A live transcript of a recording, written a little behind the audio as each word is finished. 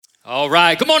All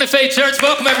right. Good morning, Faith Church.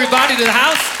 Welcome, everybody, to the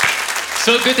house.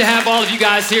 So good to have all of you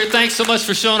guys here. Thanks so much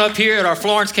for showing up here at our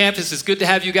Florence campus. It's good to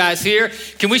have you guys here.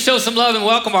 Can we show some love and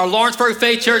welcome our Lawrenceburg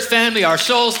Faith Church family, our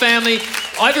Shoals family,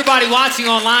 everybody watching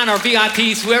online, our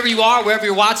VIPs, whoever you are, wherever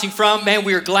you're watching from, man,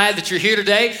 we are glad that you're here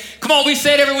today. Come on, we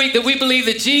say it every week that we believe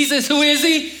that Jesus, who is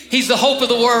he? He's the hope of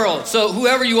the world. So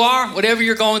whoever you are, whatever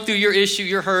you're going through, your issue,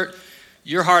 your hurt,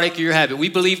 your heartache, or your habit, we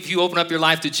believe if you open up your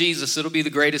life to Jesus, it'll be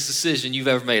the greatest decision you've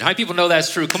ever made. How many people know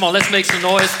that's true? Come on, let's make some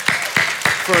noise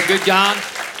for a good God.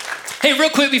 Hey,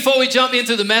 real quick before we jump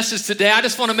into the message today, I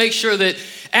just want to make sure that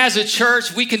as a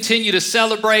church, we continue to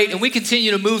celebrate and we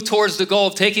continue to move towards the goal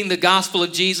of taking the gospel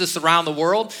of Jesus around the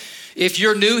world. If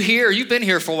you're new here, or you've been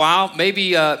here for a while, maybe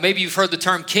you've heard the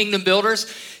term Kingdom Builders.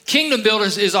 Kingdom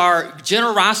Builders is our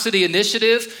generosity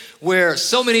initiative where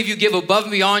so many of you give above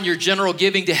and beyond your general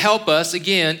giving to help us,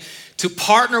 again, to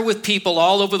partner with people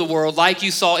all over the world like you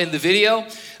saw in the video.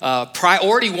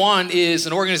 Priority One is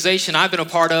an organization I've been a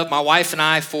part of, my wife and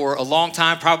I, for a long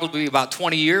time, probably about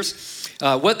 20 years.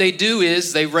 What they do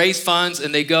is they raise funds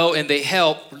and they go and they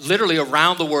help literally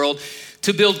around the world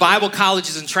to build Bible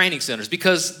colleges and training centers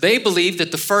because they believe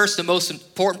that the first and most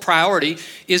important priority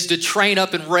is to train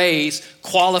up and raise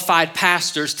qualified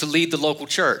pastors to lead the local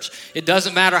church. It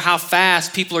doesn't matter how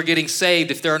fast people are getting saved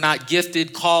if they're not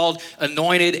gifted, called,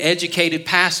 anointed, educated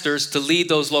pastors to lead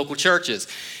those local churches.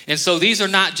 And so these are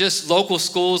not just local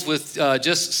schools with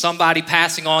just somebody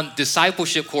passing on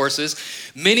discipleship courses.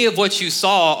 Many of what you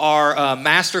saw are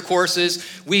master courses.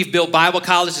 We've built Bible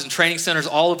colleges and training centers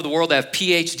all over the world that have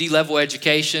PhD level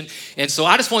education. And so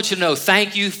I just want you to know,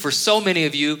 thank you for so many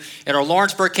of you at our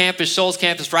Lawrenceburg campus, Shoals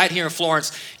campus, right here in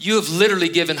Florence. You have literally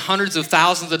given hundreds of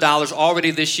thousands of dollars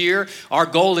already this year. Our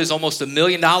goal is almost $1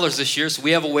 million this year, so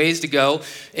we have a ways to go.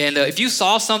 And if you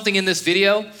saw something in this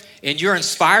video, and you're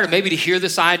inspired maybe to hear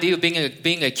this idea of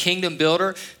being a kingdom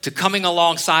builder, to coming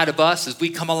alongside of us as we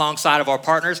come alongside of our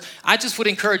partners, I just would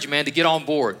encourage you, man, to get on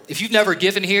board. If you've never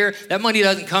given here, that money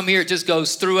doesn't come here. It just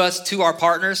goes through us to our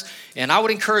partners. And I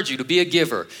would encourage you to be a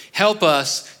giver. Help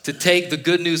us to take the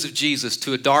good news of Jesus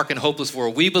to a dark and hopeless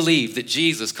world. We believe that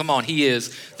Jesus, come on, he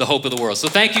is the hope of the world. So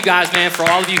thank you guys, man, for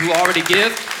all of you who already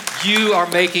give. You are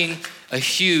making a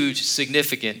huge,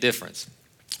 significant difference.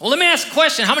 Well, let me ask a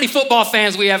question. How many football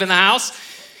fans we have in the house?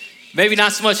 Maybe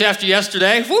not so much after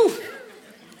yesterday. Woo.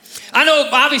 I know,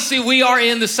 obviously, we are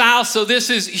in the South, so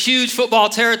this is huge football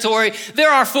territory.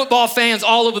 There are football fans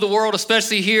all over the world,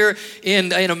 especially here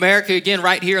in America, again,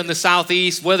 right here in the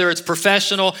Southeast, whether it's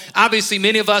professional. Obviously,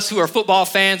 many of us who are football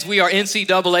fans, we are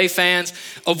NCAA fans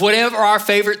of whatever our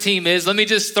favorite team is. Let me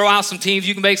just throw out some teams.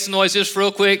 You can make some noise just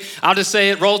real quick. I'll just say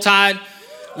it. Roll Tide,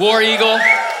 War Eagle,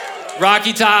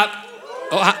 Rocky Top.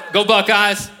 Oh, go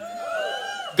Buckeyes.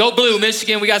 Go Blue,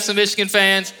 Michigan. We got some Michigan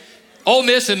fans. Ole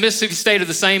Miss and Mississippi State are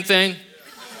the same thing.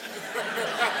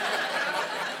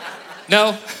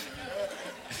 No?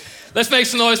 Let's make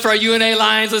some noise for our UNA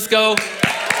Lions. Let's go.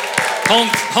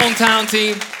 Hometown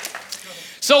team.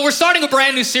 So we're starting a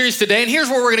brand new series today, and here's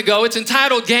where we're going to go. It's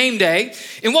entitled Game Day.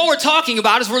 And what we're talking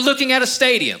about is we're looking at a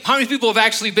stadium. How many people have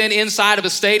actually been inside of a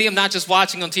stadium, not just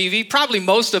watching on TV? Probably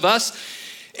most of us.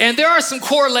 And there are some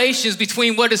correlations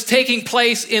between what is taking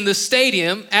place in the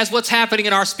stadium as what's happening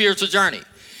in our spiritual journey.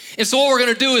 And so what we're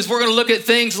going to do is we're going to look at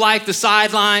things like the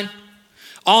sideline,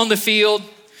 on the field.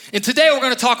 And today we're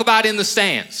going to talk about in the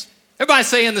stands. Everybody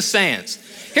say in the stands.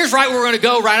 Here's right where we're going to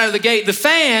go right out of the gate. The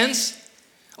fans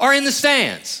are in the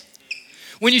stands.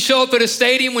 When you show up at a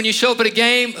stadium, when you show up at a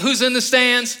game, who's in the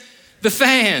stands? The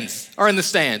fans are in the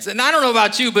stands. And I don't know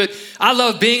about you, but I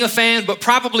love being a fan, but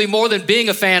probably more than being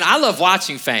a fan, I love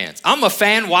watching fans. I'm a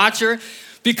fan watcher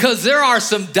because there are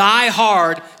some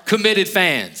die-hard committed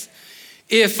fans.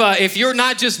 If you're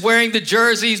not just wearing the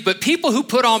jerseys, but people who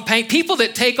put on paint, people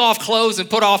that take off clothes and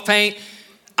put off paint,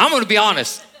 I'm gonna be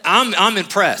honest, I'm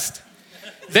impressed.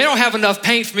 They don't have enough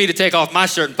paint for me to take off my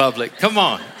shirt in public. Come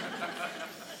on.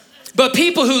 But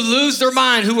people who lose their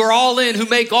mind, who are all in, who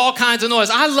make all kinds of noise.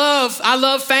 I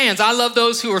love fans. I love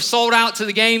those who are sold out to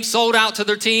the game, sold out to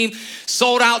their team,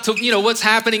 sold out to, what's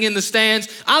happening in the stands.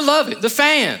 I love it. The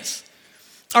fans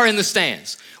are in the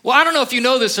stands. Well, I don't know if you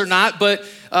know this or not, but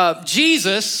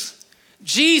Jesus,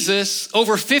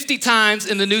 over 50 times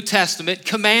in the New Testament,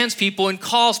 commands people and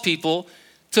calls people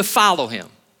to follow him.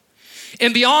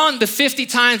 And beyond the 50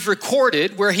 times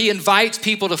recorded where he invites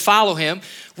people to follow him,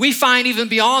 we find even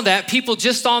beyond that, people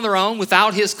just on their own,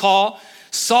 without his call,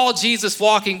 saw Jesus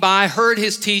walking by, heard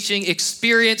his teaching,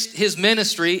 experienced his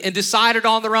ministry, and decided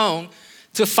on their own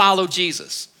to follow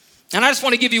Jesus. And I just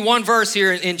want to give you one verse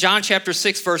here in John chapter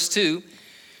 6, verse 2.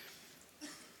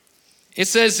 It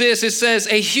says this, it says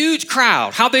a huge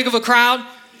crowd. How big of a crowd?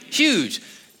 Huge.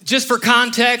 Just for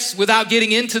context, without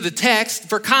getting into the text,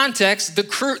 for context,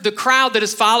 the crowd that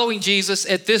is following Jesus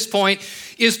at this point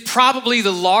is probably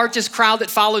the largest crowd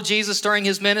that followed Jesus during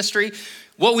his ministry.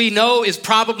 What we know is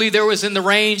probably there was in the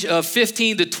range of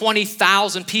 15 to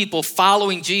 20,000 people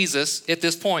following Jesus at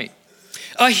this point.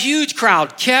 A huge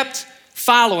crowd kept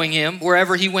following him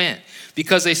wherever he went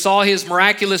because they saw his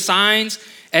miraculous signs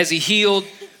as he healed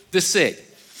the sick.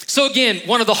 So again,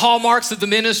 one of the hallmarks of the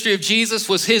ministry of Jesus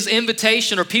was his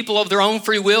invitation or people of their own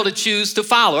free will to choose to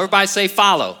follow. Everybody say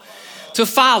follow. To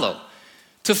follow.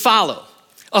 To follow.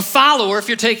 A follower, if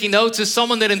you're taking notes, is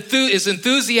someone that is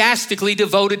enthusiastically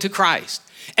devoted to Christ.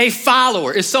 A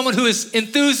follower is someone who is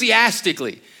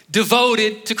enthusiastically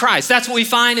devoted to Christ. That's what we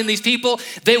find in these people.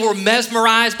 They were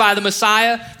mesmerized by the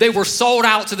Messiah. They were sold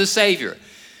out to the Savior.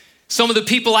 Some of the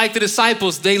people like the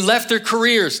disciples, they left their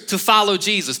careers to follow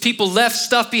Jesus. People left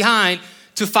stuff behind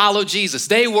to follow Jesus.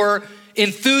 They were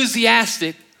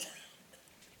enthusiastic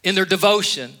in their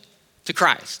devotion to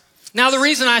Christ. Now, the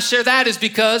reason I share that is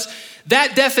because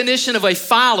that definition of a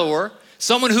follower,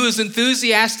 someone who is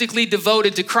enthusiastically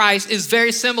devoted to Christ, is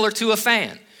very similar to a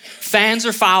fan. Fans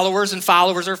are followers and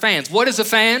followers are fans. What is a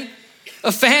fan?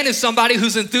 A fan is somebody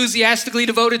who's enthusiastically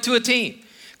devoted to a team.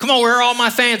 Come on, where are all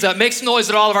my fans at? Make some noise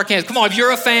at all of our cans. Come on, if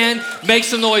you're a fan, make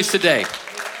some noise today.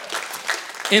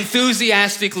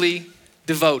 Enthusiastically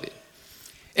devoted.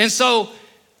 And so,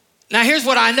 now here's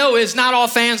what I know is not all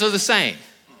fans are the same.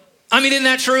 I mean, isn't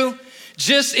that true?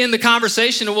 Just in the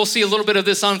conversation, and we'll see a little bit of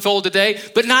this unfold today,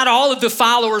 but not all of the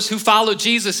followers who followed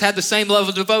Jesus had the same level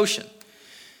of devotion.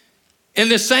 In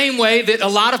the same way that a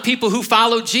lot of people who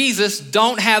follow Jesus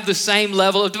don't have the same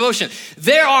level of devotion.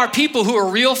 There are people who are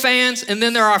real fans, and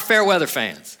then there are fair weather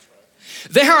fans.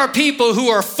 There are people who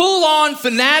are full-on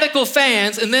fanatical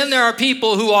fans, and then there are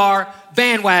people who are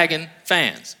bandwagon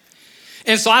fans.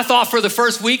 And so I thought for the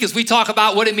first week, as we talk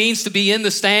about what it means to be in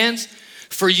the stands,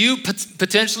 for you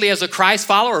potentially as a Christ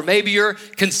follower, or maybe you're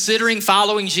considering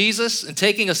following Jesus and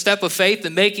taking a step of faith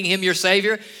and making him your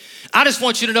Savior, I just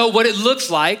want you to know what it looks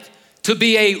like to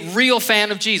be a real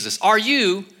fan of Jesus. Are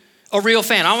you a real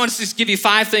fan? I want to just give you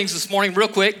 5 things this morning real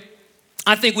quick.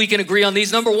 I think we can agree on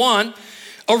these. Number 1,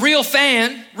 real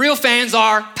fans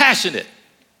are passionate.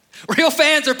 Real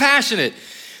fans are passionate.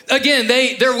 Again,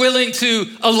 they're willing to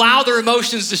allow their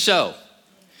emotions to show.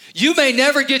 You may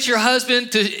never get your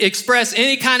husband to express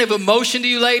any kind of emotion to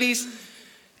you, ladies.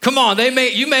 Come on,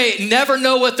 you may never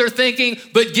know what they're thinking,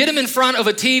 but get them in front of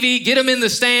a TV, get them in the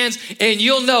stands, and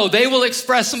you'll know they will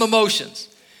express some emotions.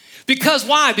 Because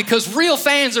why? Because real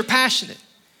fans are passionate.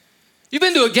 You've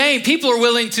been to a game, people are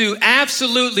willing to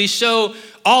absolutely show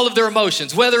all of their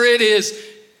emotions, whether it is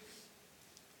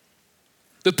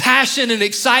the passion and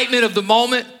excitement of the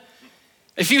moment.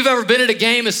 If you've ever been at a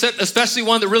game, especially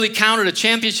one that really counted a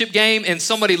championship game, and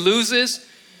somebody loses,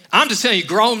 I'm just telling you,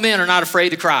 grown men are not afraid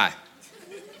to cry.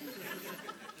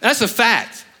 That's a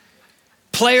fact.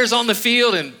 Players on the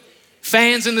field and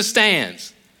fans in the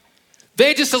stands,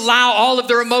 they just allow all of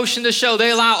their emotion to show. They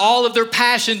allow all of their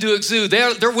passion to exude.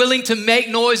 They're willing to make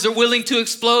noise. They're willing to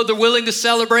explode. They're willing to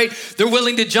celebrate. They're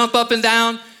willing to jump up and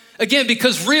down. Again,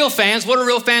 because real fans, what are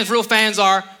real fans? Real fans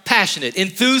are passionate,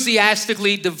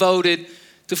 enthusiastically devoted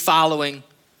to following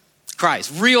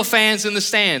Christ. Real fans in the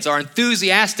stands are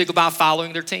enthusiastic about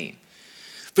following their team.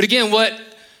 But again, what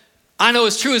I know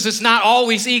is true is it's not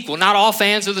always equal. Not all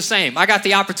fans are the same. I got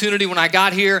the opportunity when I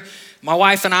got here. My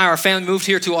wife and I, our family moved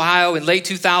here to Ohio in late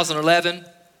 2011.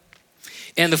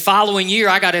 And the following year,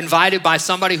 I got invited by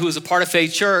somebody who was a part of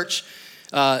Faith Church.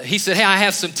 He said, hey, I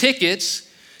have some tickets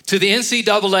to the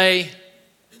NCAA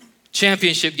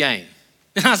championship game.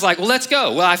 And I was like, well, let's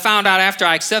go. Well, I found out after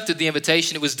I accepted the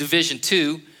invitation, it was Division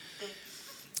II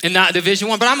and not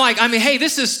Division I. But I'm like, hey,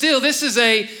 this is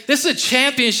a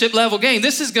championship level game.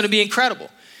 This is going to be incredible.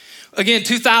 Again,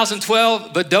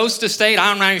 2012, Bethesda State,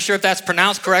 I'm not even sure if that's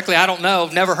pronounced correctly. I don't know.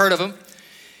 I've never heard of them.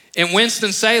 In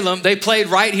Winston-Salem, they played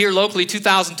right here locally,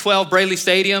 2012, Braley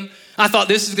Stadium. I thought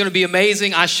this is going to be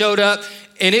amazing. I showed up,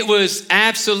 and it was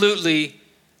absolutely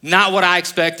not what I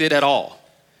expected at all.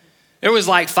 There was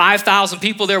like 5,000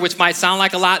 people there, which might sound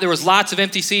like a lot. There was lots of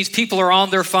empty seats. People are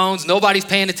on their phones. Nobody's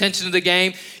paying attention to the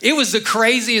game. It was the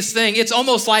craziest thing. It's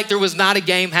almost like there was not a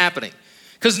game happening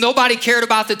because nobody cared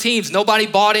about the teams. Nobody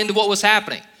bought into what was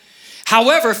happening.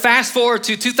 However, fast forward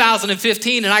to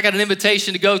 2015, and I got an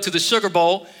invitation to go to the Sugar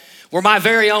Bowl where my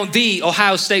very own, the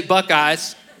Ohio State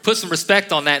Buckeyes, put some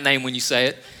respect on that name when you say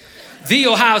it, the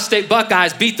Ohio State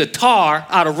Buckeyes beat the tar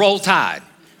out of Roll Tide.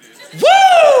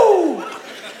 Woo!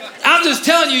 I'm just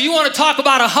telling you, you want to talk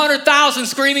about 100,000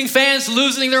 screaming fans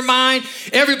losing their mind?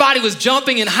 Everybody was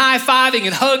jumping and high-fiving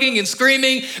and hugging and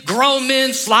screaming, grown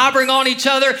men slobbering on each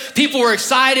other. People were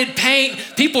excited, paint,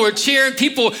 people were cheering,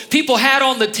 people had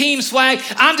on the team swag.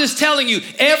 I'm just telling you,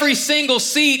 every single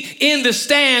seat in the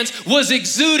stands was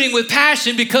exuding with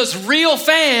passion because real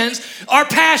fans are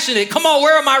passionate. Come on,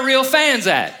 where are my real fans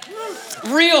at?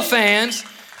 Real fans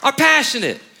are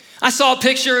passionate. I saw a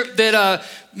picture that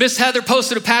Miss Heather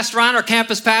posted of Pastor Ryan, our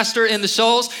campus pastor in the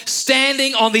Shoals,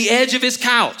 standing on the edge of his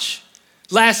couch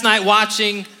last night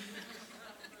watching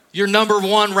your number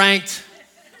 1 ranked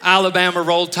Alabama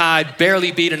Roll Tide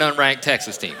barely beat an unranked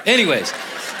Texas team. Anyways,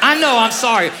 I know, I'm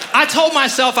sorry. I told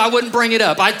myself I wouldn't bring it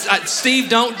up. Steve,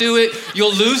 don't do it.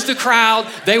 You'll lose the crowd.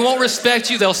 They won't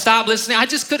respect you. They'll stop listening. I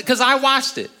just couldn't because I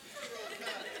watched it.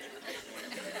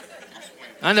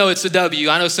 I know it's a W.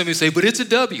 I know some of you say, but it's a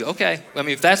W. Okay. I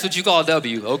mean, if that's what you call a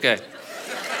W, okay.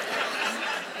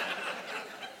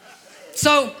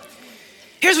 So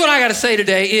here's what I got to say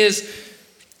today is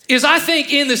I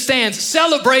think in the stands,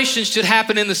 celebrations should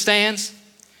happen in the stands.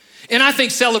 And I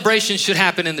think celebrations should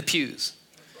happen in the pews.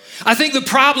 I think the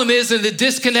problem is, and the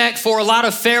disconnect for a lot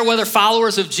of fair weather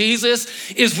followers of Jesus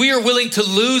is we are willing to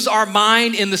lose our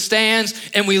mind in the stands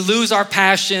and we lose our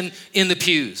passion in the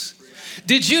pews.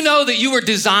 Did you know that you were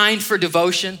designed for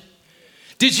devotion?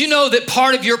 Did you know that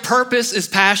part of your purpose is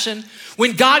passion?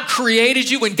 When God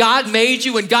created you, when God made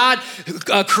you, when God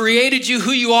created you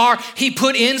who you are, he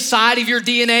put inside of your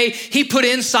DNA, he put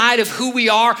inside of who we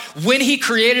are. When he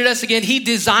created us again, he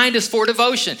designed us for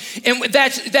devotion. And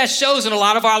that shows in a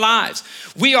lot of our lives.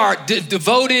 We are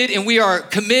devoted and we are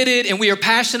committed and we are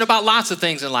passionate about lots of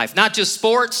things in life, not just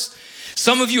sports.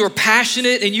 Some of you are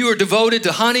passionate and you are devoted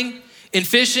to hunting and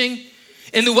fishing.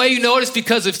 And the way you know it is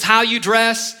because it's how you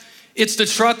dress, it's the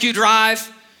truck you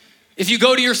drive. If you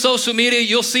go to your social media,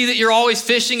 you'll see that you're always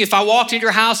fishing. If I walked into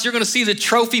your house, you're gonna see the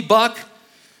trophy buck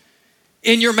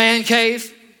in your man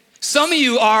cave. Some of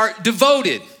you are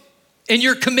devoted and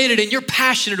you're committed and you're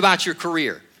passionate about your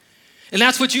career. And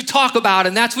that's what you talk about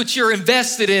and that's what you're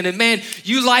invested in. And man,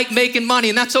 you like making money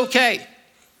and that's okay.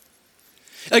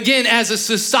 Again, as a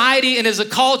society and as a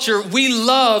culture, we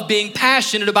love being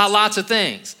passionate about lots of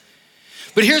things.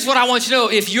 But here's what I want you to know.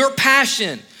 If your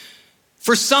passion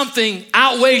for something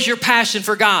outweighs your passion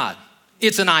for God,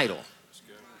 it's an idol.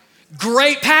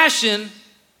 Great passion,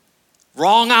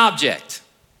 wrong object.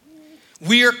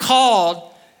 We are called,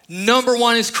 number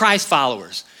one, as Christ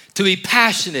followers, to be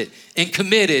passionate and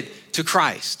committed to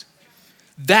Christ.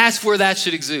 That's where that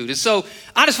should exude. And so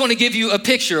I just want to give you a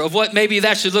picture of what maybe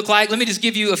that should look like. Let me just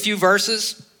give you a few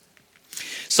verses.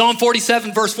 Psalm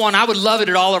 47, verse 1. I would love it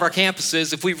at all of our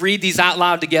campuses if we read these out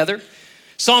loud together.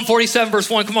 Psalm 47, verse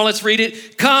 1. Come on, let's read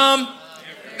it. Come,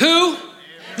 who?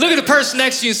 Look at the person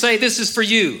next to you and say, this is for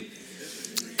you.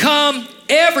 Come,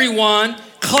 everyone,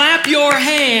 clap your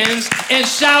hands and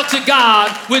shout to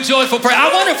God with joyful praise.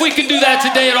 I wonder if we can do that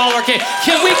today at all our campuses.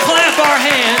 Can we clap our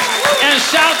hands and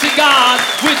shout to God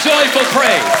with joyful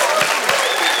praise?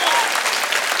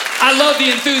 I love the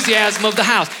enthusiasm of the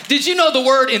house. Did you know the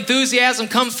word enthusiasm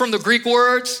comes from the Greek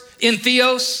words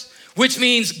entheos, which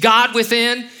means God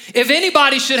within? If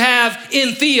anybody should have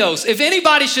entheos, if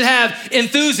anybody should have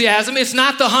enthusiasm, it's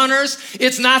not the hunters,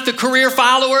 it's not the career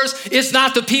followers, it's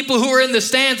not the people who are in the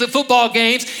stands at football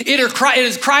games. It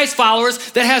is Christ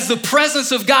followers that has the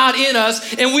presence of God in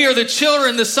us, and we are the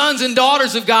children, the sons and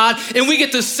daughters of God, and we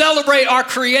get to celebrate our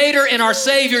Creator and our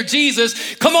Savior,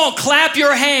 Jesus. Come on, clap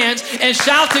your hands and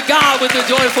shout to God with a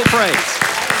joyful praise.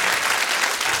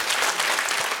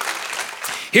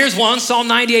 Here's one, Psalm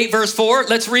 98, verse 4.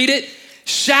 Let's read it.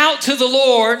 Shout to the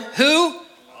Lord, who?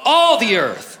 All the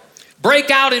earth. Break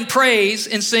out in praise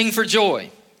and sing for joy.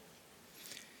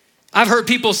 I've heard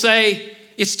people say,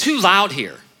 it's too loud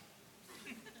here.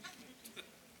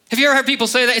 Have you ever heard people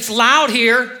say that? It's loud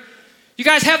here. You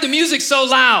guys have the music so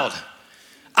loud.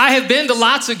 I have been to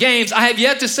lots of games. I have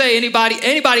yet to say anybody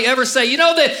ever say, you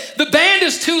know, the band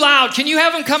is too loud. Can you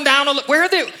have them come down? Where are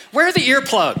the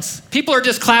earplugs? People are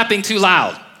just clapping too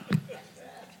loud.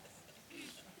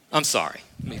 I'm sorry.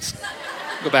 Let me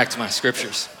go back to my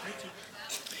scriptures.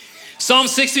 Psalm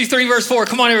 63, verse 4.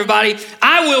 Come on, everybody.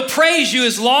 I will praise you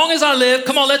as long as I live.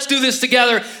 Come on, let's do this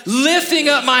together. Lifting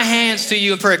up my hands to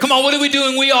you in prayer. Come on, what are we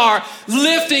doing? We are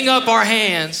lifting up our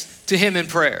hands to him in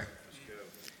prayer.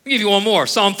 Let me give you one more.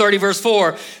 Psalm 30, verse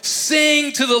 4.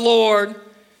 Sing to the Lord,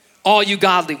 all you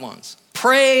godly ones.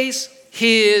 Praise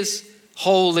his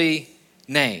holy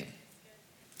name.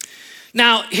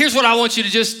 Now, here's what I want you to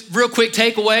just real quick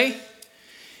take away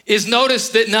is notice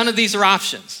that none of these are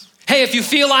options. Hey, if you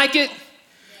feel like it,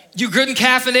 You good and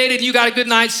caffeinated, you got a good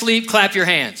night's sleep, clap your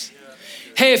hands.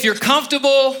 Hey, if you're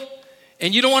comfortable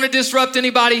and you don't want to disrupt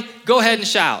anybody, go ahead and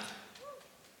shout.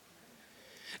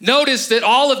 Notice that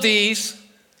all of these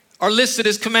are listed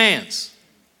as commands.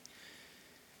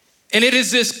 And it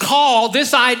is this call,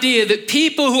 this idea that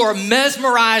people who are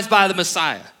mesmerized by the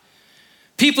Messiah,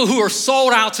 people who are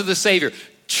sold out to the Savior,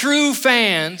 true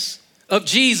fans of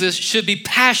Jesus should be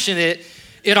passionate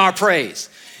in our praise.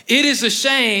 It is a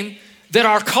shame that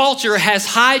our culture has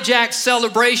hijacked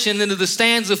celebration into the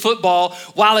stands of football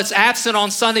while it's absent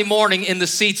on Sunday morning in the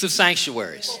seats of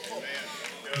sanctuaries.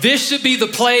 This should be the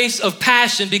place of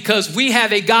passion because we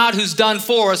have a God who's done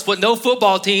for us what no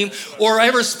football team or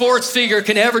ever sports figure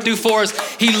can ever do for us.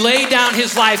 He laid down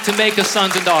his life to make us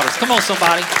sons and daughters. Come on,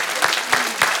 somebody.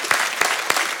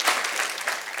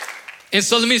 And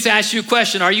so let me just ask you a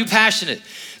question. Are you passionate?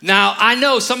 Now, I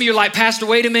know some of you are like, Pastor,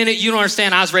 wait a minute. You don't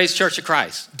understand. I was raised Church of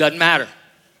Christ. Doesn't matter.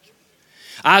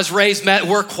 I was raised,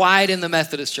 we're quiet in the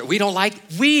Methodist church. We don't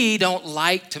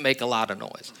like to make a lot of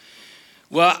noise.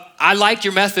 Well, I like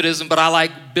your Methodism, but I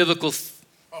like biblical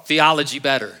theology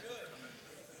better.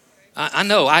 I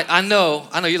know.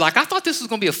 You're like, I thought this was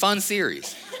going to be a fun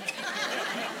series.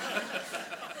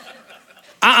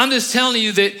 I'm just telling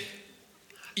you that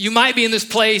you might be in this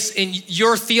place and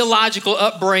your theological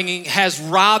upbringing has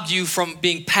robbed you from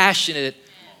being passionate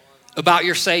about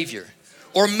your Savior.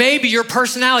 Or maybe your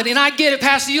personality. And I get it,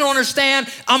 Pastor, you don't understand.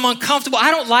 I'm uncomfortable.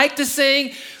 I don't like to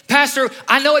sing. Pastor,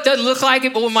 I know it doesn't look like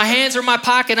it, but when my hands are in my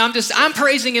pocket, I'm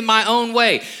praising in my own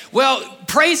way. Well,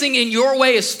 praising in your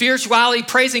way is spirituality.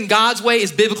 Praising God's way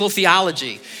is biblical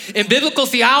theology. And biblical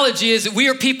theology is that we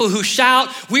are people who shout.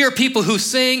 We are people who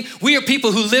sing. We are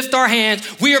people who lift our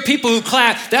hands. We are people who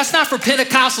clap. That's not for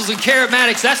Pentecostals and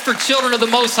charismatics. That's for children of the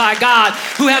Most High God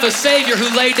who have a Savior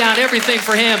who laid down everything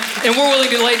for him. And we're willing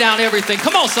to lay down everything.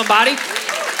 Come on, somebody.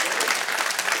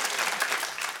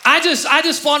 I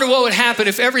just wonder what would happen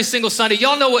if every single Sunday,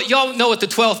 y'all know what the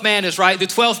 12th man is, right? The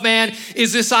 12th man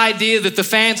is this idea that the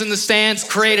fans in the stands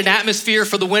create an atmosphere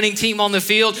for the winning team on the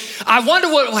field. I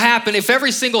wonder what will happen if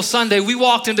every single Sunday we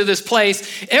walked into this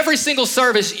place, every single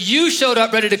service, you showed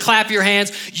up ready to clap your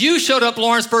hands. You showed up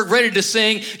Lawrenceburg ready to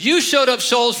sing. You showed up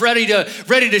Shoals ready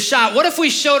to shout. What if we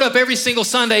showed up every single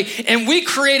Sunday and we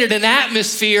created an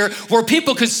atmosphere where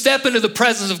people could step into the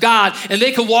presence of God and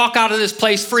they could walk out of this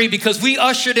place free because we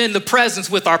ushered in the presence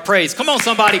with our praise. Come on,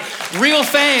 somebody. Real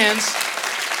fans.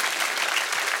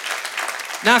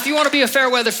 Now, if you want to be a fair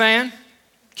weather fan,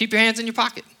 keep your hands in your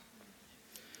pocket.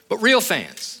 But real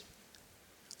fans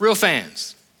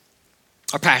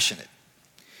are passionate.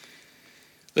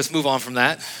 Let's move on from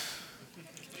that.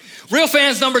 Real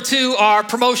fans, number 2, are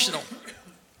promotional.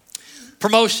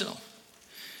 Promotional.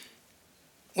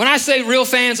 When I say real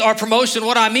fans are promotional,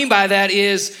 what I mean by that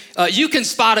is you can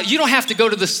spot it. You don't have to go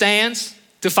to the stands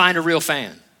to find a real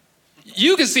fan.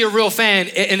 You can see a real fan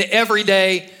in every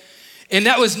day, and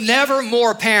that was never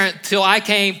more apparent till I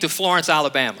came to Florence,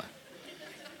 Alabama.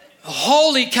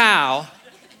 Holy cow,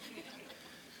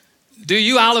 do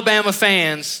you Alabama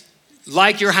fans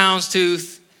like your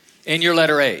houndstooth and your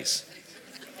letter A's?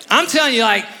 I'm telling you,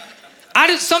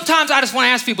 sometimes I just want to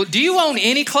ask people, do you own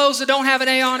any clothes that don't have an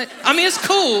A on it? I mean, it's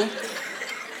cool.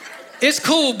 It's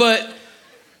cool, but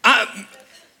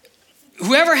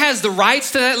whoever has the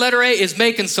rights to that letter A is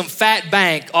making some fat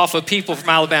bank off of people from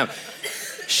Alabama.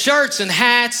 Shirts and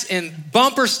hats and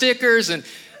bumper stickers and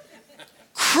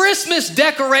Christmas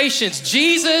decorations.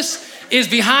 Jesus is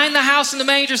behind the house in the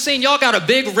manger scene. Y'all got a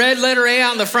big red letter A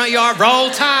out in the front yard. Roll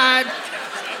Tide.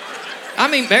 I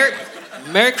mean,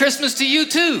 Merry Christmas to you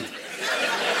too.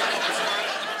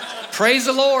 Praise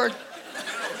the Lord.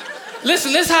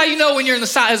 Listen, this is how you know when you're in the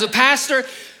South. As a pastor,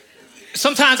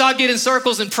 sometimes I'll get in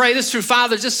circles and pray. This is true,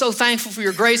 Father, just so thankful for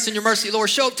your grace and your mercy. Lord,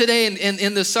 show up today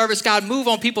in the service. God, move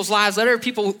on people's lives. Let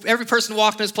every person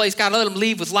walk in this place, God, let them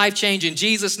leave with life change in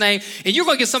Jesus' name. And you're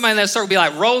going to get somebody in that circle be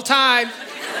like, Roll Tide.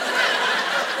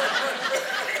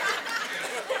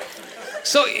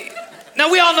 So now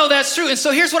we all know that's true. And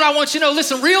so here's what I want you to know.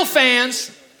 Listen, real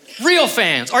fans,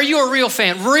 are you a real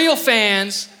fan? Real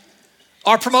fans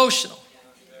are promotional.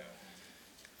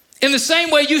 In the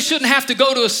same way, you shouldn't have to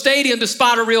go to a stadium to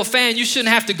spot a real fan. You shouldn't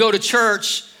have to go to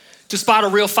church to spot a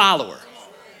real follower.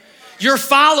 Your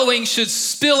following should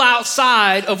spill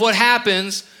outside of what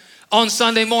happens on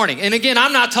Sunday morning. And again,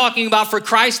 I'm not talking about for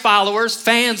Christ followers,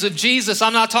 fans of Jesus.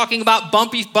 I'm not talking about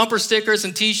bumper stickers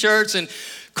and t-shirts and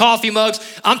coffee mugs.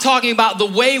 I'm talking about the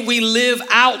way we live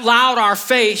out loud our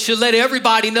faith should let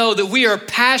everybody know that we are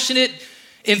passionate,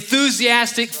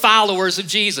 enthusiastic followers of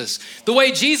Jesus. The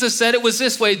way Jesus said it was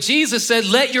this way. Jesus said,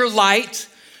 let your light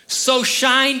so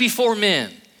shine before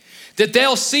men that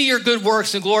they'll see your good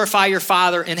works and glorify your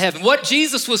Father in heaven. What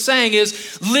Jesus was saying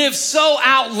is, live so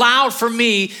out loud for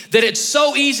me that it's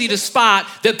so easy to spot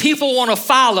that people want to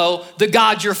follow the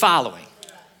God you're following.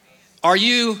 Are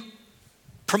you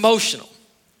promotional?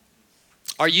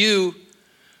 Are you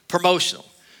promotional?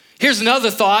 Here's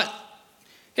another thought.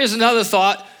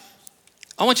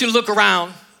 I want you to look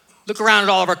around at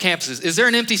all of our campuses. Is there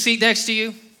an empty seat next to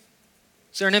you?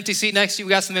 Is there an empty seat next to you? We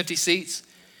got some empty seats.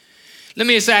 Let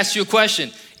me just ask you a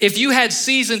question. If you had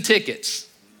season tickets,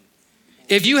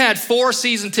 if you had 4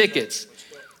 season tickets,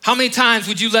 how many times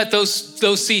would you let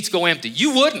those seats go empty?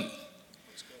 You wouldn't.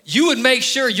 You would make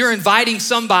sure you're inviting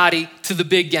somebody to the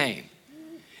big game.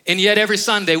 And yet every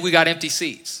Sunday we got empty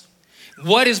seats.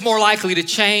 What is more likely to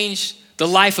change the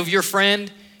life of your friend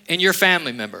and your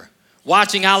family member?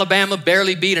 Watching Alabama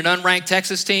barely beat an unranked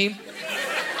Texas team?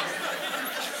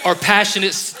 Or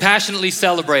passionately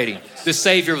celebrating the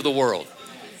Savior of the world?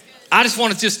 I just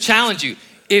want to challenge you.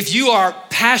 If you are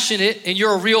passionate and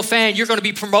you're a real fan, you're going to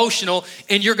be promotional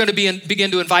and you're going to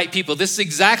begin to invite people. This is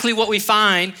exactly what we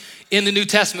find in the New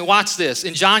Testament. Watch this.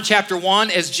 In John chapter 1,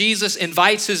 as Jesus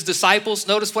invites his disciples,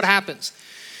 notice what happens.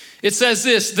 It says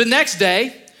this: the next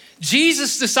day,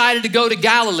 Jesus decided to go to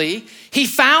Galilee. He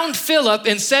found Philip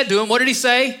and said to him, what did he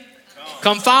say?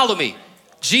 Come follow me.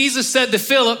 Jesus said to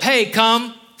Philip, hey,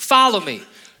 come follow me.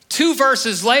 2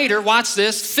 verses later, watch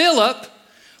this. Philip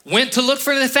went to look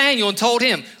for Nathanael and told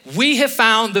him, we have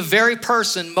found the very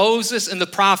person Moses and the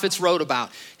prophets wrote about.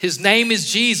 His name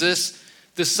is Jesus,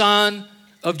 the son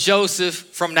of Joseph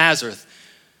from Nazareth.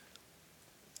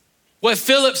 What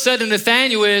Philip said to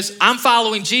Nathanael is, I'm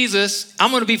following Jesus. I'm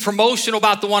going to be promotional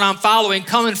about the one I'm following.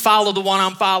 Come and follow the one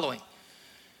I'm following.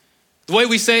 The way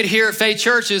we say it here at Faith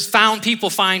Church is found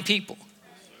people find people.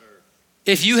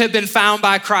 If you have been found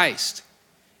by Christ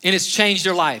and it's changed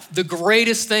your life, the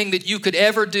greatest thing that you could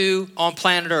ever do on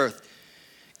planet Earth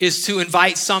is to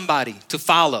invite somebody to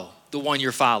follow the one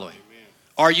you're following. Amen.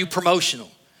 Are you promotional?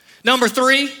 Number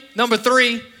three,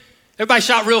 everybody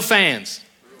shout real fans.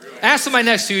 Ask somebody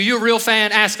next to you, are you a real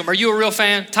fan? Ask them, are you a real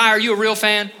fan? Ty, are you a real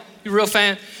fan? You a real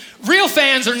fan? Real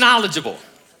fans are knowledgeable.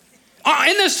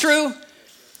 Isn't this true?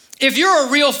 If you're a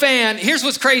real fan, here's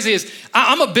what's crazy is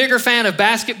I'm a bigger fan of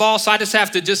basketball, so I just have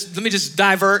to let me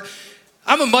divert.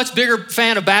 I'm a much bigger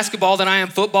fan of basketball than I am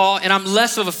football, and I'm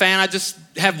less of a fan. I just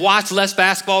have watched less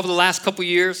basketball over the last couple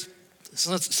years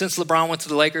since LeBron went to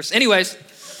the Lakers. Anyways,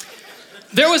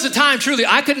 there was a time, truly,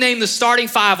 I could name the starting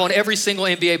 5 on every single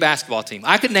NBA basketball team.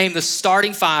 I could name the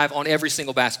starting 5 on every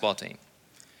single basketball team.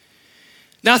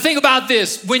 Now think about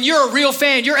this. When you're a real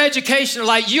fan, you're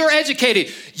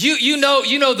educated. You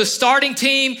know the starting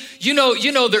team. You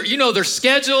know their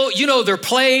schedule. You know their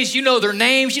plays. You know their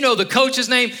names. You know the coach's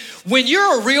name. When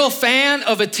you're a real fan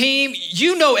of a team,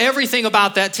 you know everything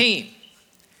about that team.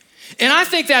 And I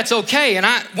think that's okay. And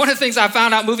one of the things I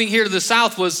found out moving here to the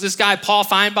South was this guy, Paul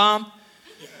Feinbaum.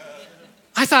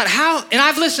 I thought, and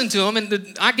I've listened to him,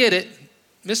 and I get it,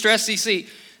 Mr. SEC.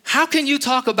 How can you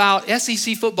talk about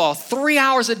SEC football 3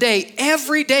 hours a day,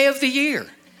 every day of the year?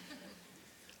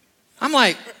 I'm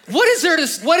like, what is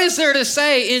there to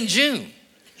say in June?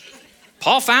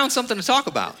 Paul found something to talk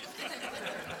about.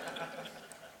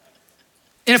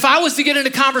 And if I was to get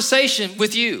into conversation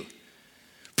with you,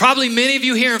 probably many of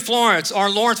you here in Florence or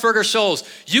in Lawrenceburg or Shoals,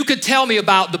 you could tell me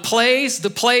about the plays,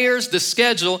 the players, the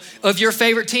schedule of your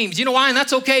favorite teams. You know why? And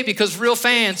that's okay, because real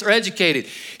fans are educated.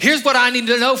 Here's what I need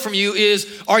to know from you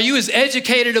is, are you as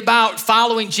educated about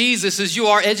following Jesus as you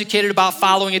are educated about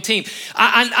following a team?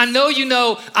 I know you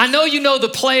know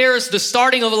the players, the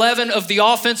starting 11 of the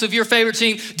offense of your favorite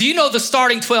team. Do you know the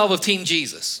starting 12 of Team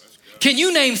Jesus? Can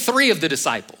you name 3 of the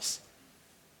disciples?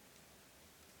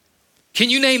 Can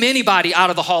you name anybody out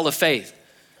of the Hall of Faith?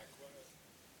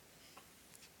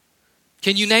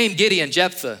 Can you name Gideon,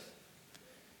 Jephthah?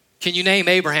 Can you name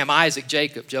Abraham, Isaac,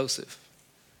 Jacob, Joseph?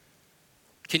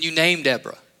 Can you name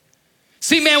Deborah?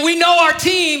 See, man, we know our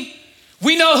team.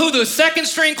 We know who the 2nd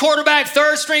string quarterback,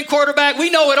 3rd string quarterback, we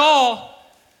know it all.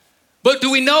 But do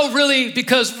we know really?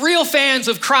 Because real fans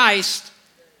of Christ,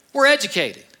 we're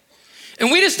educated.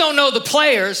 And we just don't know the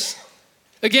players.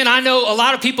 Again, I know a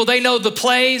lot of people, they know the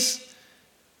plays.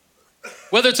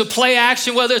 Whether it's a play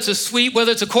action, whether it's a sweep,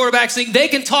 whether it's a quarterback sneak, they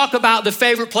can talk about the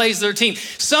favorite plays of their team.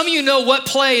 Some of you know what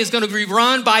play is going to be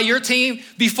run by your team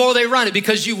before they run it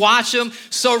because you watch them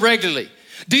so regularly.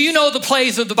 Do you know the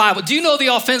plays of the Bible? Do you know the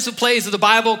offensive plays of the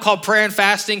Bible called prayer and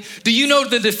fasting? Do you know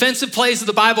the defensive plays of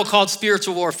the Bible called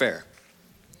spiritual warfare?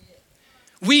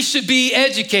 We should be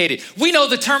educated. We know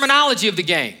the terminology of the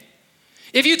game.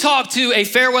 If you talk to a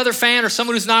fair weather fan or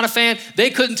someone who's not a fan, they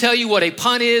couldn't tell you what a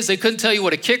punt is. They couldn't tell you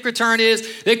what a kick return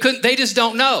is. They just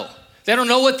don't know. They don't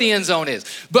know what the end zone is.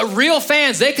 But real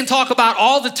fans, they can talk about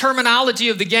all the terminology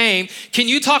of the game. Can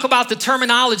you talk about the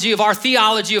terminology of our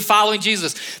theology of following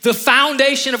Jesus? The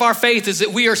foundation of our faith is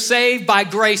that we are saved by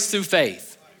grace through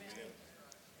faith.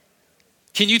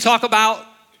 Can you talk about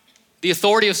the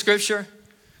authority of Scripture,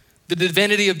 the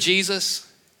divinity of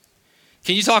Jesus?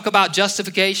 Can you talk about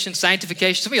justification,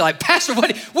 sanctification? Some of you are like, Pastor,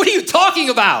 what are you talking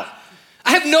about?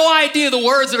 I have no idea the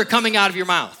words that are coming out of your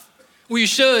mouth. Well, you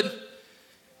should.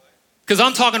 Because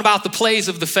I'm talking about the plays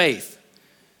of the faith.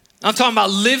 I'm talking about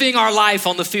living our life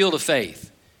on the field of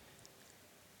faith.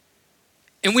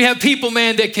 And we have people,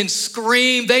 man, that can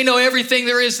scream. They know everything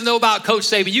there is to know about Coach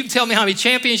Saban. You can tell me how many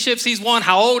championships he's won,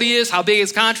 how old he is, how big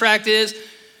his contract is.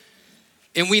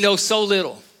 And we know so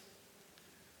little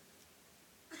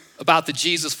about the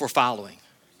Jesus we're following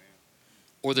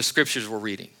or the scriptures we're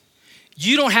reading.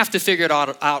 You don't have to figure it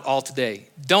out all today.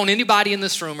 Don't anybody in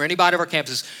this room or anybody of our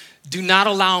campuses, do not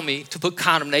allow me to put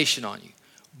condemnation on you.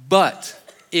 But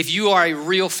if you are a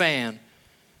real fan,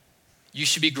 you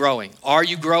should be growing. Are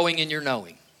you growing in your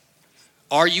knowing?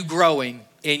 Are you growing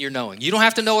in your knowing? You don't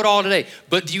have to know it all today,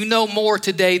 but do you know more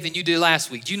today than you did last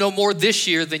week? Do you know more this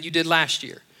year than you did last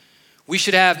year? We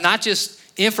should have not just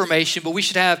information, but we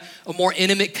should have a more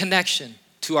intimate connection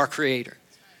to our Creator.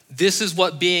 This is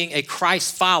what being a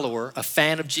Christ follower, a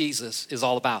fan of Jesus, is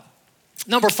all about.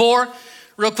 Number 4,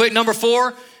 real quick, number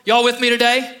 4. Y'all with me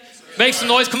today? Make some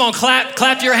noise. Come on,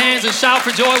 clap your hands and shout for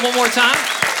joy one more time.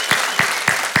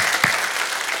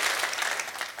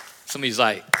 Some of you's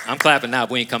like, I'm clapping now,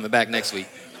 but we ain't coming back next week.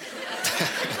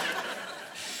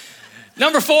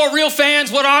 Number 4, real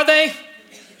fans, what are they?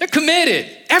 They're committed.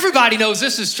 Everybody knows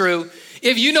this is true.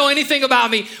 If you know anything about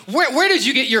me, where did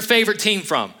you get your favorite team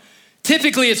from?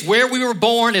 Typically, it's where we were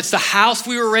born. It's the house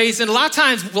we were raised in. A lot of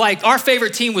times, like, our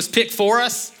favorite team was picked for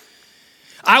us.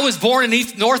 I was born in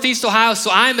Northeast Ohio,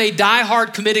 so I'm a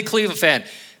diehard committed Cleveland fan.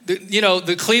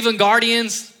 The Cleveland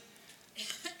Guardians,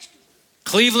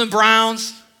 Cleveland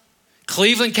Browns,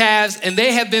 Cleveland Cavs, and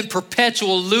they have been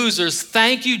perpetual losers.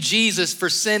 Thank you, Jesus, for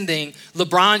sending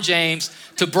LeBron James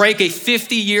to break a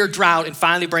 50-year drought and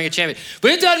finally bring a champion.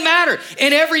 But it doesn't matter.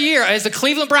 And every year, as a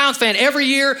Cleveland Browns fan, every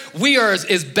year we are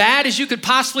as bad as you could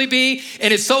possibly be.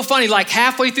 And it's so funny, like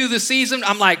halfway through the season,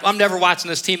 I'm like, I'm never watching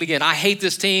this team again. I hate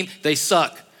this team. They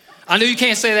suck. I know you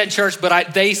can't say that in church,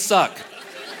 but they suck.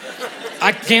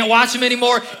 I can't watch them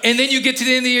anymore. And then you get to the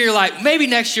end of the year, you're like, maybe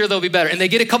next year they'll be better. And they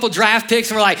get a couple draft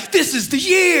picks and we're like, this is the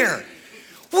year.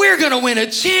 We're going to win a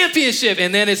championship.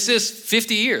 And then it's just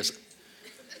 50 years.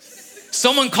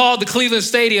 Someone called the Cleveland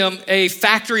Stadium a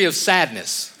factory of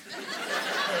sadness.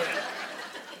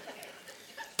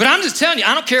 But I'm just telling you,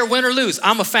 I don't care win or lose.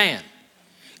 I'm a fan.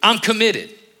 I'm committed.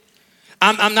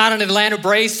 I'm not an Atlanta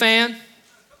Braves fan.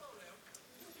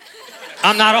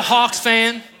 I'm not a Hawks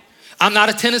fan. I'm not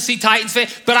a Tennessee Titans fan.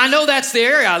 But I know that's the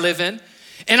area I live in.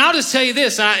 And I'll just tell you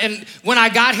this. And when I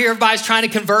got here, everybody's trying to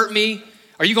convert me.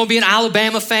 Are you going to be an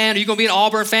Alabama fan? Are you going to be an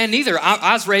Auburn fan? Neither.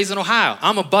 I was raised in Ohio.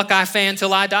 I'm a Buckeye fan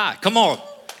till I die. Come on.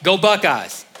 Go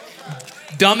Buckeyes.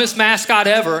 Dumbest mascot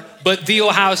ever, but the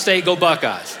Ohio State Go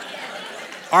Buckeyes.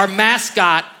 Our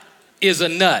mascot is a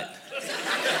nut.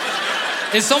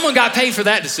 And someone got paid for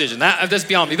that decision. That's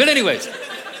beyond me. But anyways.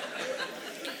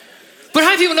 But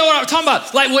how many people know what I'm talking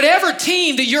about? Like whatever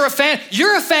team that you're a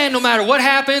fan no matter what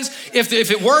happens.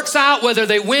 If it works out, whether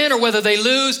they win or whether they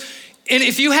lose. And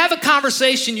if you have a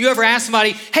conversation, you ever ask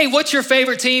somebody, hey, what's your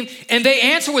favorite team? And they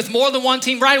answer with more than one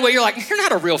team right away, you're like, you're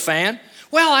not a real fan.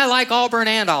 Well, I like Auburn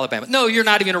and Alabama. No, you're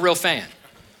not even a real fan.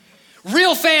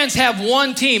 Real fans have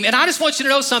one team. And I just want you to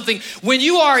know something. When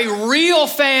you are a real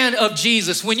fan of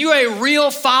Jesus, when you're a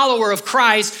real follower of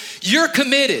Christ, you're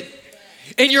committed.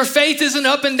 And your faith isn't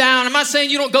up and down. I'm not saying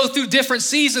you don't go through different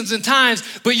seasons and times,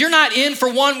 but you're not in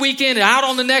for one weekend and out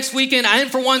on the next weekend, in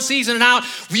for one season and out.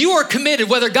 You are committed.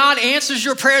 Whether God answers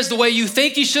your prayers the way you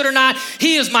think he should or not,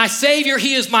 he is my Savior.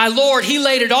 He is my Lord. He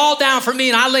laid it all down for me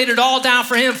and I laid it all down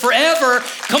for him forever.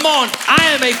 Come on. I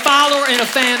am a follower and a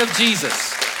fan of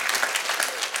Jesus.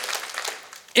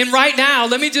 And right now,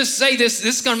 let me just say this.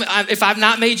 This is gonna, if I've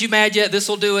not made you mad yet, this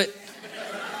will do it.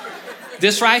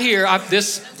 This right here,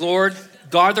 Lord,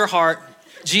 guard their heart.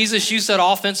 Jesus, you said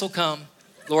all offense will come.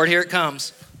 Lord, here it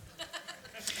comes.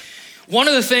 One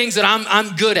of the things that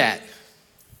I'm good at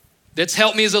that's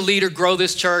helped me as a leader grow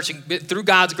this church and through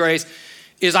God's grace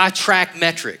is I track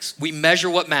metrics. We measure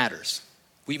what matters.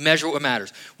 We measure what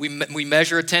matters. We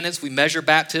measure attendance, we measure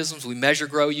baptisms, we measure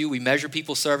Grow You, we measure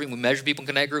people serving, we measure people in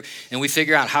Connect Group, and we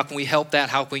figure out how can we help that,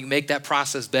 how can we make that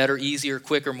process better, easier,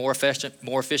 quicker, more efficient,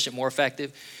 more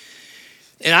effective.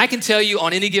 And I can tell you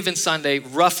on any given Sunday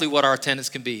roughly what our attendance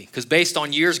can be, because based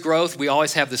on years' growth, we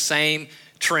always have the same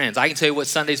trends. I can tell you what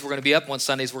Sundays we're going to be up, what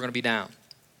Sundays we're going to be down.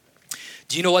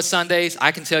 Do you know what Sundays?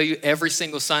 I can tell you every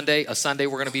single Sunday, a Sunday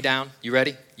we're going to be down. You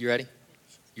ready? You ready?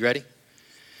 You ready?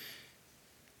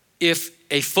 If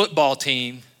a football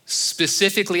team,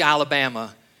 specifically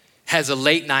Alabama, has a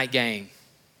late night game,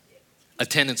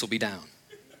 attendance will be down.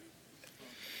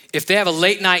 If they have a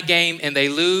late night game and they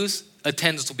lose,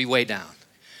 attendance will be way down.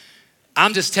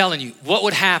 I'm just telling you, what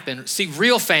would happen? See,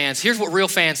 real fans, here's what real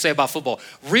fans say about football.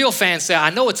 Real fans say, I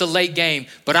know it's a late game,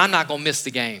 but I'm not going to miss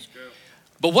the game.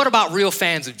 But what about real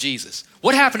fans of Jesus?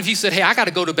 What happened if you said, hey, I got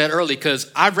to go to bed early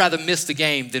because I'd rather miss the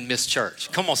game than miss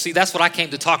church? Come on, see, that's what I came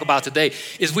to talk about today,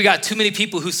 is we got too many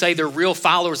people who say they're real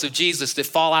followers of Jesus that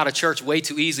fall out of church way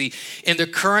too easy. And the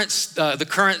current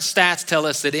stats tell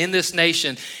us that in this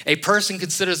nation, a person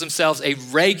considers themselves a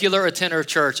regular attender of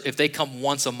church if they come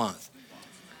once a month.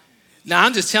 Now,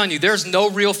 I'm just telling you, there's no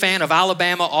real fan of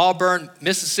Alabama, Auburn,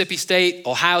 Mississippi State,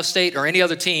 Ohio State, or any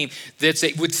other team that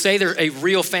would say they're a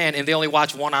real fan and they only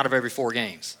watch 1 out of every 4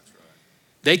 games.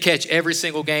 They catch every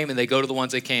single game and they go to the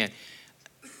ones they can.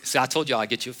 See, I told y'all I'd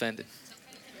get you offended.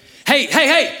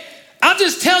 Hey, I'm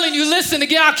just telling you, listen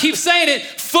again, I'll keep saying it.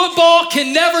 Football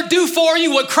can never do for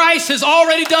you what Christ has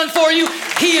already done for you.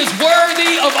 He is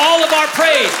worthy of all of our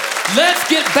praise. Let's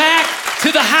get back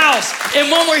to the house.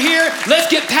 And when we're here, let's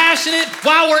get passionate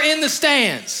while we're in the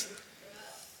stands.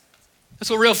 That's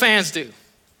what real fans do.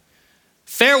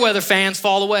 Fair weather fans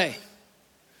fall away.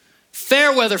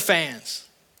 Fair weather fans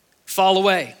fall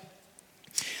away.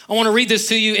 I want to read this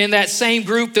to you in that same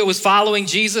group that was following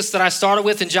Jesus that I started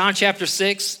with in John chapter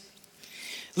 6.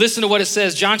 Listen to what it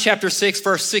says, John chapter 6,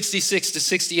 verse 66 to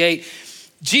 68.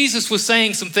 Jesus was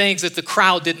saying some things that the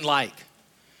crowd didn't like.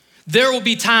 There will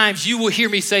be times you will hear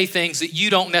me say things that you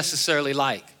don't necessarily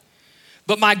like.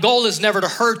 But my goal is never to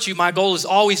hurt you. My goal is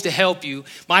always to help you.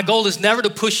 My goal is never to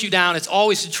push you down. It's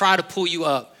always to try to pull you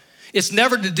up. It's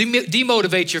never to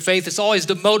demotivate your faith. It's always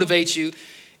to motivate you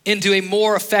into a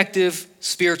more effective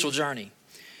spiritual journey.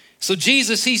 So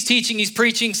Jesus, he's teaching, he's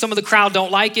preaching. Some of the crowd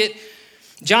don't like it.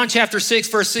 John chapter 6,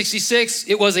 verse 66,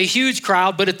 it was a huge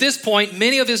crowd. But at this point,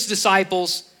 many of his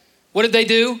disciples, what did they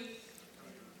do?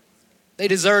 They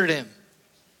deserted him.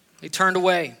 They turned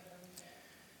away.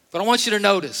 But I want you to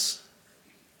notice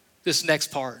this next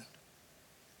part.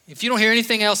 If you don't hear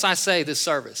anything else I say this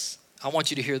service, I want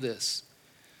you to hear this.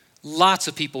 Lots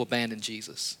of people abandoned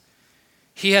Jesus.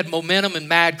 He had momentum and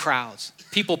mad crowds,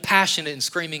 people passionate and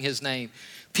screaming his name,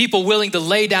 people willing to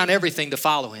lay down everything to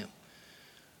follow him.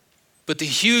 But the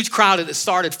huge crowd that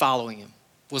started following him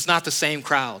was not the same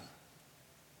crowd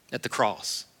at the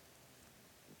cross.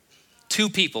 2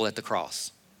 people at the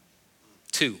cross.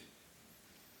 2.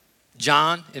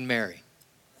 John and Mary.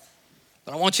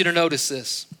 But I want you to notice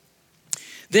this.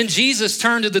 Then Jesus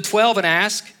turned to the 12 and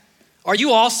asked, are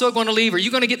you also going to leave? Are you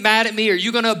going to get mad at me? Are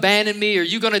you going to abandon me? Are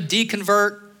you going to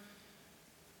deconvert?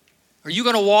 Are you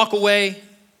going to walk away?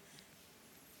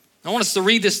 I want us to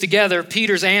read this together.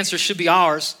 Peter's answer should be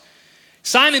ours.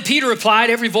 Simon Peter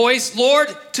replied, every voice, Lord,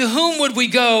 to whom would we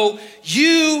go?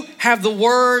 You have the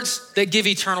words that give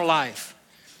eternal life.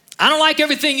 I don't like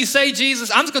everything you say,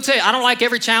 Jesus. I'm just going to tell you, I don't like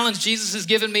every challenge Jesus has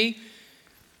given me.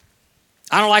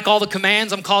 I don't like all the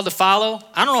commands I'm called to follow.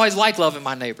 I don't always like loving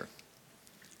my neighbor.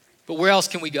 But where else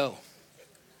can we go?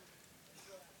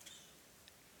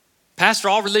 Pastor,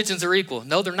 all religions are equal.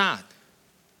 No, they're not.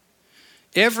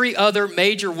 Every other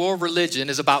major world religion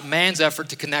is about man's effort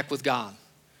to connect with God.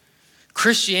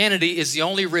 Christianity is the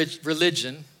only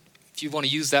religion, if you want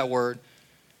to use that word,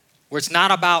 where it's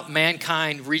not about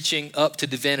mankind reaching up to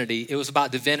divinity. It was about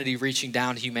divinity reaching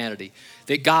down to humanity.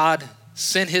 That God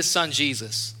sent his son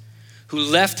Jesus, who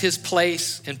left his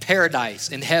place in paradise,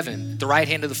 in heaven, the right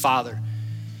hand of the Father,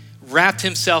 wrapped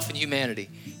himself in humanity,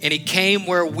 and he came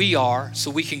where we are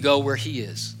so we can go where he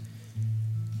is.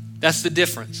 That's the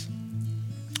difference.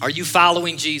 Are you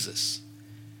following Jesus?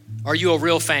 Are you a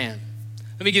real fan?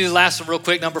 Let me give you the last one real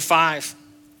quick, number 5.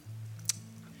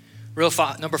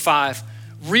 Number 5.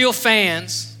 Real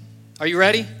fans, are you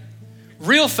ready?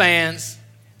 Real fans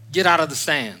get out of the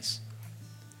stands.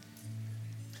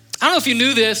 I don't know if you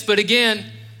knew this, but again,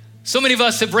 so many of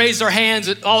us have raised our hands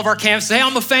at all of our campuses. Hey,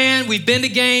 I'm a fan. We've been to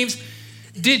games.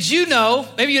 Did you know,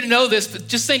 maybe you didn't know this, but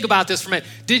just think about this for a minute.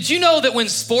 Did you know that when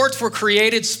sports were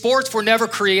created, sports were never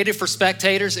created for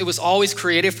spectators. It was always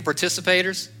created for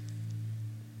participators.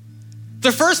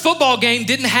 The first football game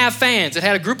didn't have fans. It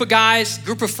had a group of guys,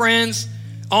 group of friends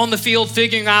on the field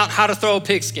figuring out how to throw a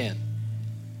pigskin.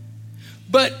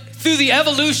 But through the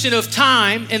evolution of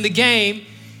time and the game,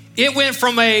 it went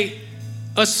from a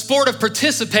sport of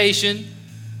participation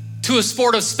to a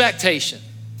sport of spectation.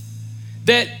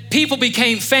 That people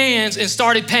became fans and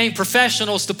started paying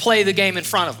professionals to play the game in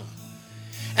front of them.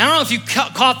 And I don't know if you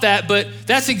caught that, but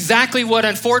that's exactly what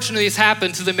unfortunately has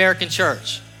happened to the American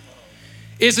church.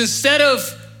 Is instead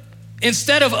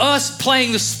of us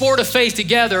playing the sport of faith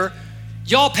together,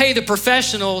 y'all pay the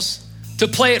professionals to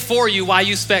play it for you while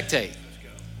you spectate.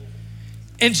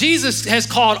 And Jesus has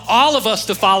called all of us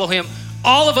to follow him,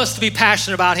 all of us to be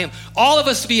passionate about him, all of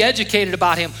us to be educated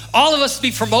about him, all of us to be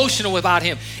promotional about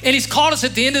him. And he's called us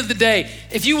at the end of the day.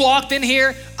 If you walked in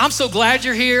here, I'm so glad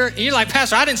you're here. And you're like,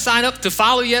 Pastor, I didn't sign up to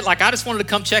follow yet. Like, I just wanted to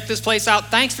come check this place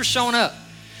out. Thanks for showing up.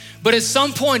 But at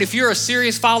some point, if you're a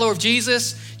serious follower of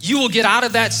Jesus, you will get out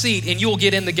of that seat and you will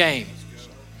get in the game.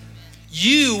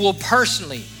 You will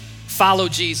personally follow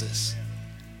Jesus.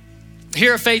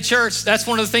 Here at Faith Church, that's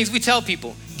one of the things we tell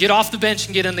people. Get off the bench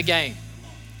and get in the game.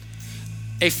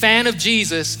 A fan of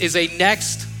Jesus is a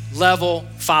next level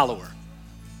follower.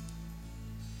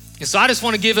 And so I just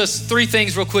want to give us 3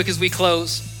 things real quick as we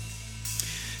close.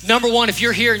 Number 1, if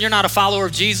you're here and you're not a follower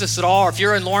of Jesus at all, or if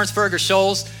you're in Lawrenceburg or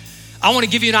Shoals, I want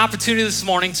to give you an opportunity this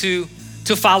morning to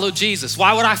follow Jesus.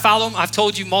 Why would I follow him? I've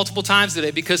told you multiple times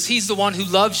today, because he's the one who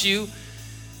loves you,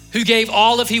 who gave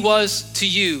all of he was to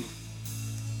you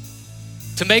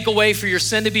to make a way for your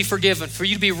sin to be forgiven, for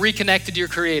you to be reconnected to your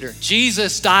Creator.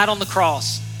 Jesus died on the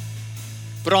cross,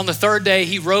 but on the 3rd day,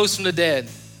 he rose from the dead.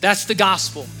 That's the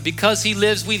gospel. Because he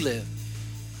lives, we live,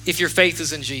 if your faith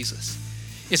is in Jesus.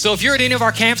 And so if you're at any of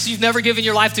our campuses, you've never given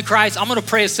your life to Christ, I'm gonna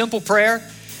pray a simple prayer,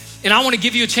 and I wanna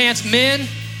give you a chance. Men,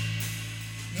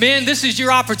 this is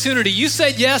your opportunity. You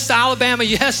said yes to Alabama,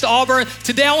 yes to Auburn.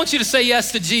 Today, I want you to say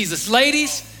yes to Jesus.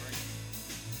 Ladies,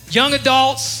 young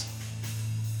adults,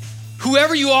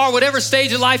 whoever you are, whatever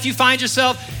stage of life you find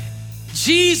yourself,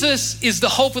 Jesus is the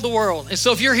hope of the world. And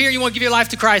so if you're here and you want to give your life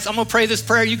to Christ, I'm going to pray this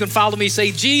prayer. You can follow me.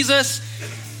 Say, Jesus,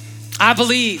 I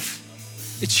believe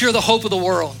that you're the hope of the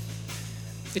world,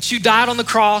 that you died on the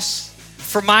cross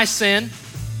for my sin.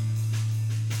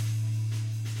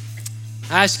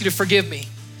 I ask you to forgive me,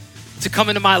 to come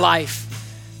into my life,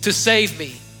 to save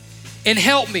me, and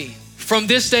help me from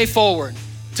this day forward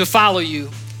to follow you.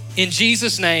 In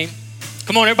Jesus' name.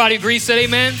 Come on, everybody agrees, said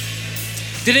amen.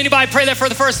 Did anybody pray that for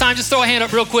the first time? Just throw a hand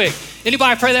up real quick.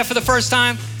 Anybody pray that for the first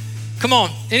time? Come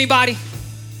on, anybody?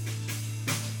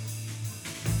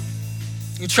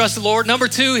 You trust the Lord. Number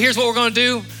 2, here's what we're gonna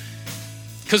do.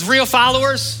 Because real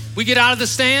followers, we get out of the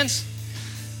stands.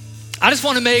 I just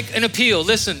wanna make an appeal.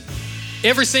 Listen,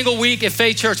 every single week at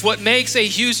Faith Church, what makes a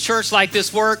huge church like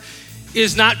this work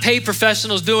is not paid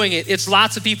professionals doing it. It's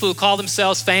lots of people who call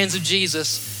themselves fans of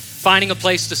Jesus, finding a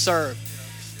place to serve.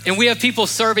 And we have people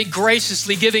serving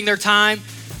graciously, giving their time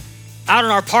out in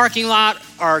our parking lot,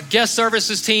 our guest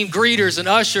services team, greeters and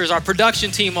ushers, our production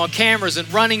team on cameras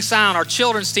and running sound, our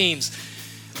children's teams,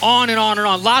 on and on and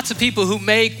on. Lots of people who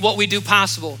make what we do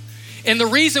possible. And the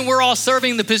reason we're all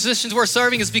serving the positions we're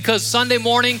serving is because Sunday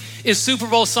morning is Super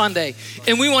Bowl Sunday.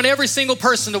 And we want every single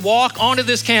person to walk onto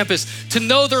this campus, to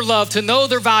know their love, to know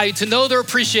their value, to know they're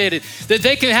appreciated, that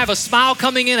they can have a smile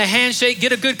coming in, a handshake,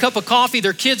 get a good cup of coffee,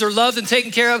 their kids are loved and taken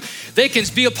care of. They can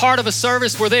be a part of a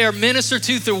service where they are ministered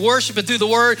to through worship and through the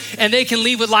word, and they can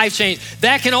leave with life change.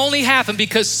 That can only happen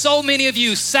because so many of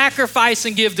you sacrifice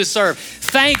and give to serve.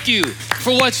 Thank you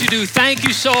for what you do. Thank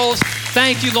you, Shoals.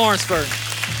 Thank you, Lawrenceburg.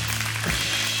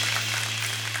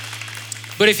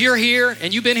 But if you're here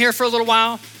and you've been here for a little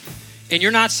while and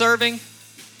you're not serving,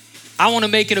 I want to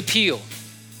make an appeal.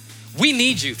 We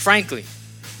need you, frankly.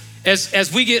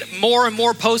 As we get more and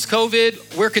more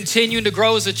post-COVID, we're continuing to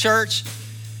grow as a church.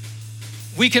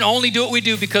 We can only do what we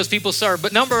do because people serve.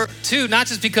 But number 2, not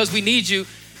just because we need you,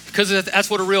 because that's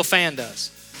what a real fan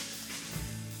does.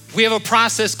 We have a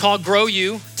process called Grow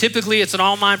You. Typically, it's an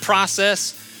online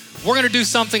process. We're going to do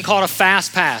something called a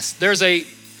Fast Pass. There's a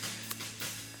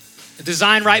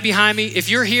design right behind me. If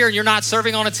you're here and you're not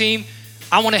serving on a team,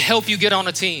 I want to help you get on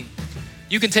a team.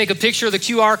 You can take a picture of the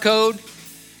QR code.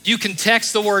 You can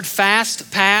text the word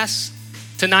Fast Pass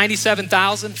to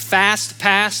 97,000, Fast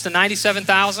Pass to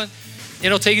 97,000.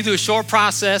 It'll take you through a short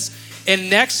process.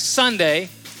 And next Sunday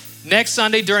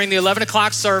during the 11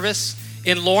 o'clock service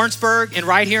in Lawrenceburg and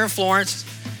right here in Florence,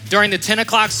 during the 10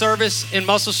 o'clock service in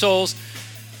Muscle Shoals,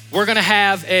 we're gonna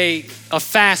have a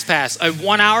Fast Pass, a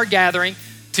 1-hour gathering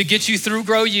to get you through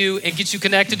Grow You and get you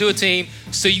connected to a team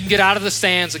so you can get out of the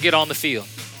stands and get on the field.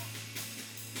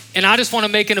 And I just want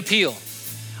to make an appeal.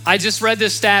 I just read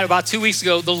this stat about 2 weeks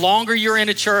ago. The longer you're in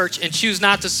a church and choose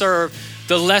not to serve,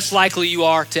 the less likely you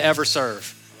are to ever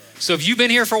serve. So if you've been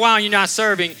here for a while and you're not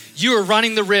serving, you are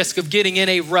running the risk of getting in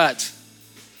a rut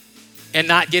and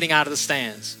not getting out of the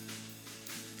stands.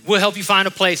 We'll help you find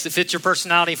a place that fits your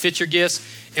personality and fits your gifts,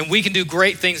 and we can do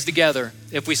great things together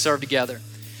if we serve together.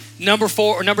 Number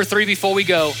 3, before we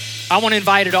go, I want to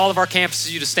invite at all of our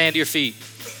campuses you to stand to your feet.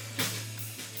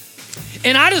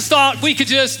 And I just thought we could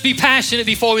just be passionate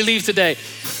before we leave today.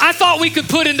 I thought we could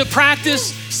put into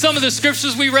practice some of the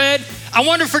scriptures we read. I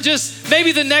wonder for just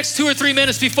maybe the next 2 or 3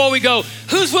 minutes before we go,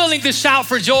 who's willing to shout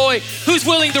for joy? Who's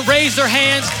willing to raise their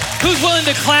hands? Who's willing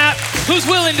to clap? Who's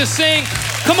willing to sing?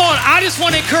 Come on, I just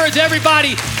want to encourage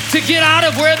everybody to get out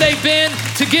of where they've been,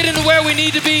 to get into where we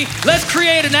need to be. Let's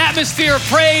create an atmosphere of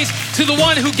praise to the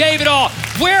one who gave it all.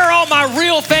 Where are all my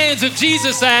real fans of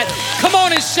Jesus at? Come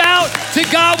on and shout to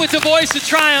God with the voice of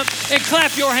triumph and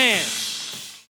clap your hands.